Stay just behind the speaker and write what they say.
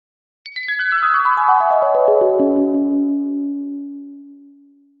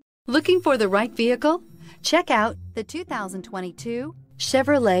Looking for the right vehicle? Check out the 2022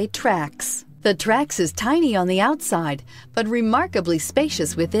 Chevrolet Trax. The Trax is tiny on the outside, but remarkably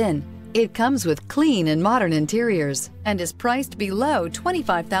spacious within. It comes with clean and modern interiors and is priced below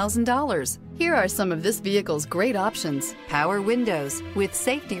 $25,000. Here are some of this vehicle's great options: power windows with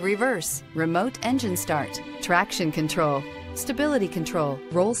safety reverse, remote engine start, traction control, stability control,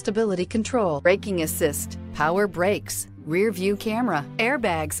 roll stability control, braking assist, power brakes, rear view camera,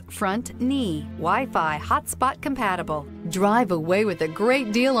 airbags, front knee, Wi-Fi hotspot compatible. Drive away with a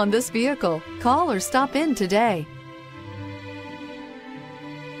great deal on this vehicle. Call or stop in today.